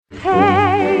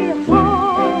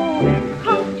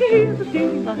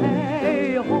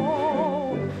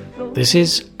This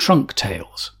is Trunk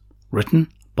Tales,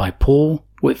 written by Paul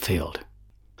Whitfield.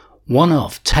 One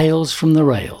of Tales from the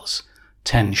Rails,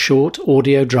 10 short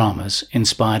audio dramas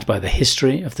inspired by the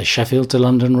history of the Sheffield to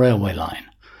London railway line,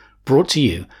 brought to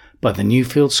you by the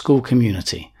Newfield School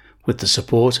community with the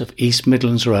support of East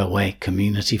Midlands Railway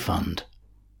Community Fund.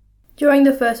 During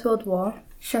the First World War,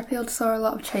 Sheffield saw a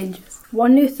lot of changes.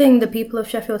 One new thing the people of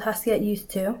Sheffield has to get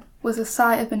used to Was the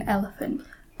sight of an elephant,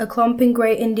 a clomping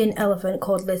grey Indian elephant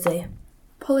called Lizzie,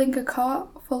 pulling a cart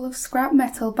full of scrap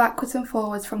metal backwards and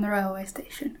forwards from the railway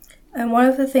station. And one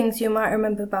of the things you might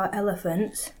remember about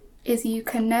elephants is you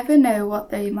can never know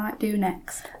what they might do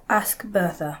next. Ask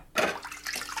Bertha.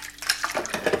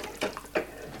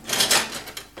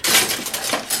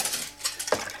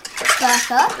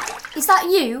 Bertha, is that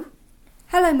you?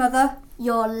 Hello, Mother.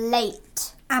 You're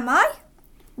late. Am I?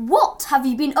 What have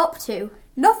you been up to?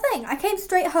 Nothing. I came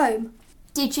straight home.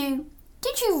 Did you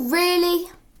really?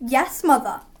 Yes,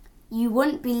 Mother. You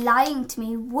wouldn't be lying to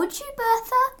me, would you,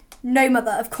 Bertha? No,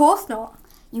 Mother, of course not.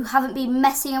 You haven't been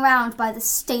messing around by the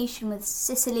station with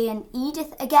Cicely and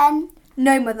Edith again?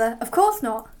 No, Mother, of course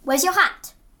not. Where's your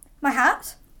hat? My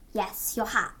hat? Yes, your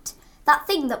hat. That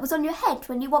thing that was on your head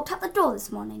when you walked out the door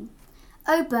this morning.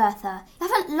 Oh, Bertha, you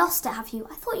haven't lost it, have you?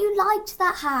 I thought you liked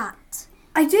that hat.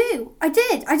 I do. I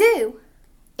do.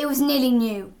 It was nearly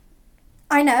new.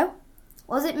 I know.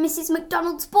 Was it Mrs.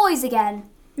 McDonald's boys again?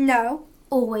 No.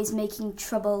 Always making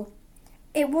trouble.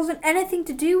 It wasn't anything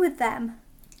to do with them.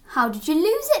 How did you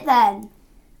lose it then?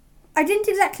 I didn't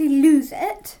exactly lose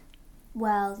it.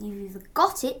 Well, you've either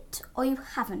got it or you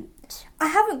haven't. I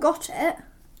haven't got it.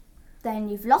 Then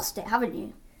you've lost it, haven't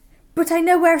you? But I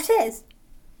know where it is.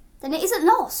 Then it isn't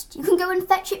lost. You can go and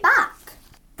fetch it back.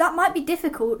 That might be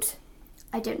difficult.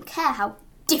 I don't care how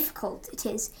difficult it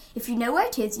is. If you know where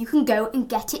it is, you can go and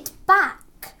get it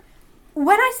back.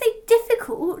 When I say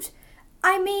difficult,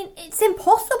 I mean it's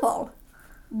impossible.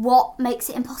 What makes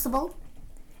it impossible?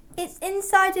 It's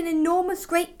inside an enormous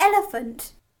great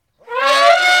elephant.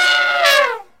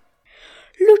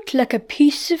 Looked like a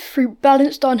piece of fruit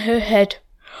balanced on her head.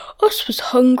 Us was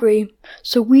hungry,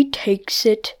 so we takes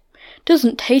it.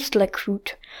 Doesn't taste like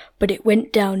fruit, but it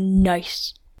went down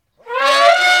nice.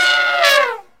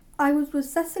 I was with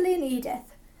Cecily and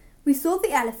Edith. We saw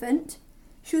the elephant.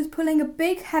 She was pulling a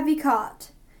big heavy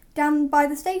cart down by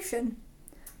the station.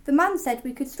 The man said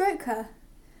we could stroke her.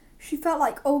 She felt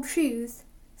like old shoes,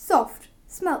 soft,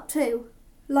 smelt too,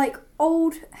 like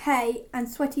old hay and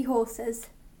sweaty horses.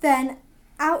 Then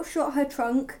out shot her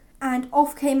trunk and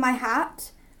off came my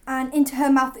hat and into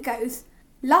her mouth it goes.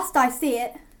 Last I see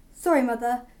it, sorry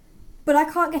Mother, but I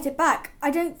can't get it back. I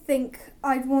don't think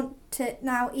I'd want it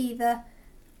now either,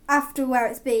 after where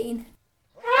it's been.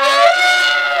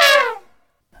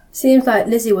 Seems like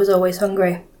Lizzie was always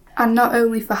hungry. And not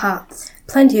only for hats.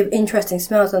 Plenty of interesting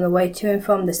smells on the way to and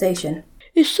from the station.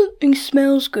 If something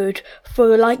smells good for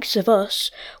the likes of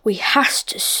us, we has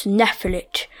to snaffle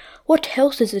it. What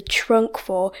else is a trunk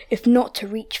for if not to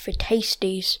reach for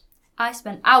tasties? I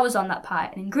spent hours on that pie,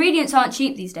 and ingredients aren't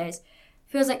cheap these days.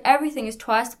 Feels like everything is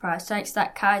twice the price thanks to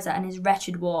that Kaiser and his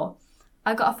wretched war.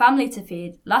 I got a family to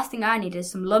feed. Last thing I need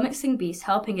is some lummoxing beast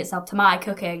helping itself to my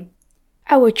cooking.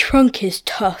 Our trunk is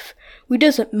tough. We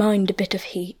doesn't mind a bit of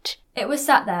heat. It was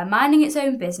sat there, minding its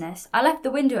own business. I left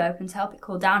the window open to help it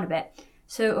cool down a bit,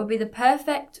 so it would be the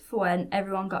perfect for when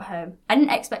everyone got home. I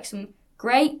didn't expect some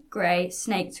great grey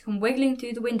snake to come wiggling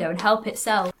through the window and help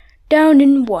itself. Down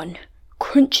in one.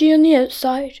 Crunchy on the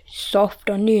outside, soft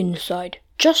on the inside.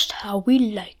 Just how we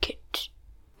like it.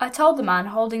 I told the man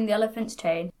holding the elephant's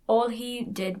chain. All he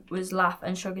did was laugh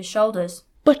and shrug his shoulders.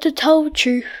 But to tell the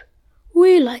truth,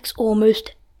 we likes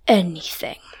almost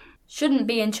anything. Shouldn't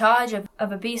be in charge of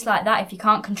a beast like that if you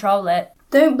can't control it.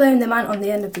 Don't blame the man on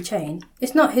the end of the chain.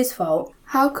 It's not his fault.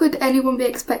 How could anyone be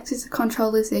expected to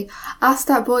control Lizzie? Ask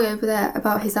that boy over there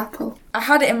about his apple. I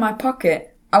had it in my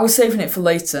pocket. I was saving it for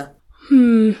later.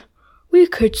 We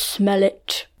could smell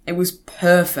it. It was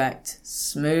perfect.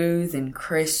 Smooth and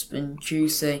crisp and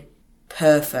juicy.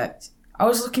 Perfect. I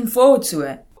was looking forward to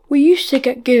it. We used to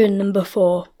get given them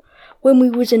before, when we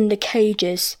was in the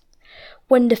cages.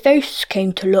 When the folks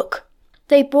came to look,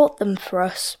 they brought them for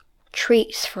us.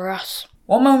 Treats for us.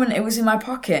 One moment it was in my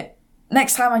pocket.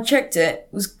 Next time I checked it,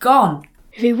 it was gone.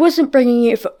 If he wasn't bringing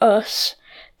it for us,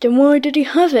 then why did he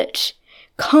have it?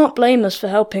 Can't blame us for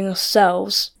helping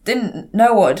ourselves. Didn't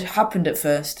know what had happened at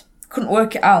first. Couldn't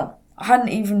work it out. I hadn't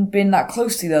even been that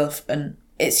close to the elephant.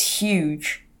 It's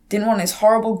huge. Didn't want its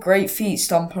horrible great feet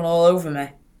stomping all over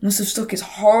me. Must have stuck its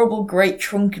horrible great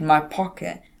trunk in my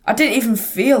pocket. I didn't even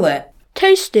feel it.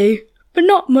 Tasty. but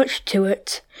not much to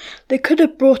it. They could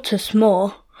have brought us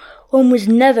more. One was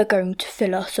never going to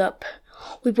fill us up.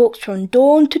 We walked from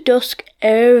dawn to dusk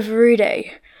every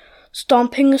day,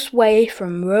 stomping us way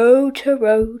from road to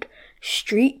road,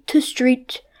 street to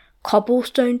street,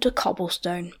 cobblestone to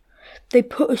cobblestone. They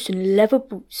put us in leather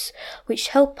boots, which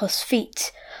help us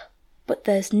feet, but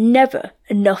there's never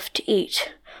enough to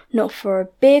eat, not for a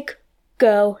big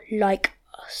girl like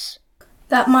us.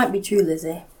 That might be true,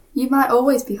 Lizzie. You might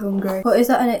always be hungry. But is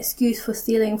that an excuse for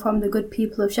stealing from the good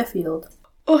people of Sheffield?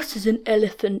 Us is an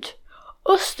elephant.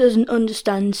 Us doesn't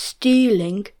understand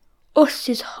stealing. Us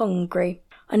is hungry.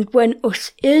 And when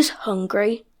us is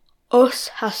hungry, us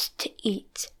has to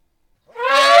eat.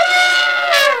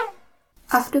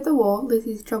 After the war,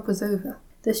 Lizzie's job was over.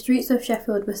 The streets of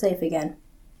Sheffield were safe again.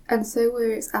 And so were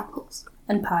its apples.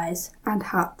 And pies. And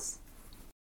hats.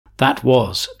 That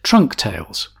was Trunk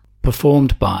Tales,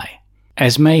 performed by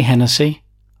Esme Hennessy,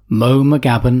 Mo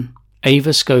McGabbon,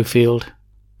 Ava Schofield,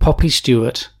 Poppy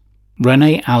Stewart,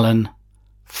 Renee Allen,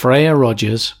 Freya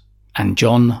Rogers, and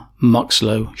John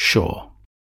Muxlow Shaw.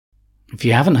 If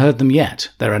you haven't heard them yet,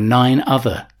 there are 9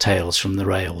 other Tales from the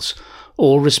Rails,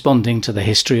 all responding to the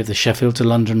history of the Sheffield to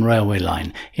London railway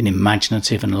line in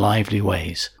imaginative and lively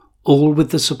ways, all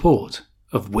with the support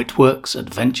of Whitworks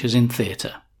Adventures in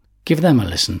Theatre. Give them a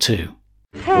listen too.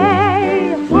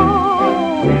 Hey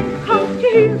ho, come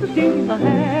to the steamer,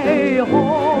 hey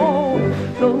ho,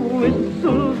 the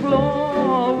whistle blows.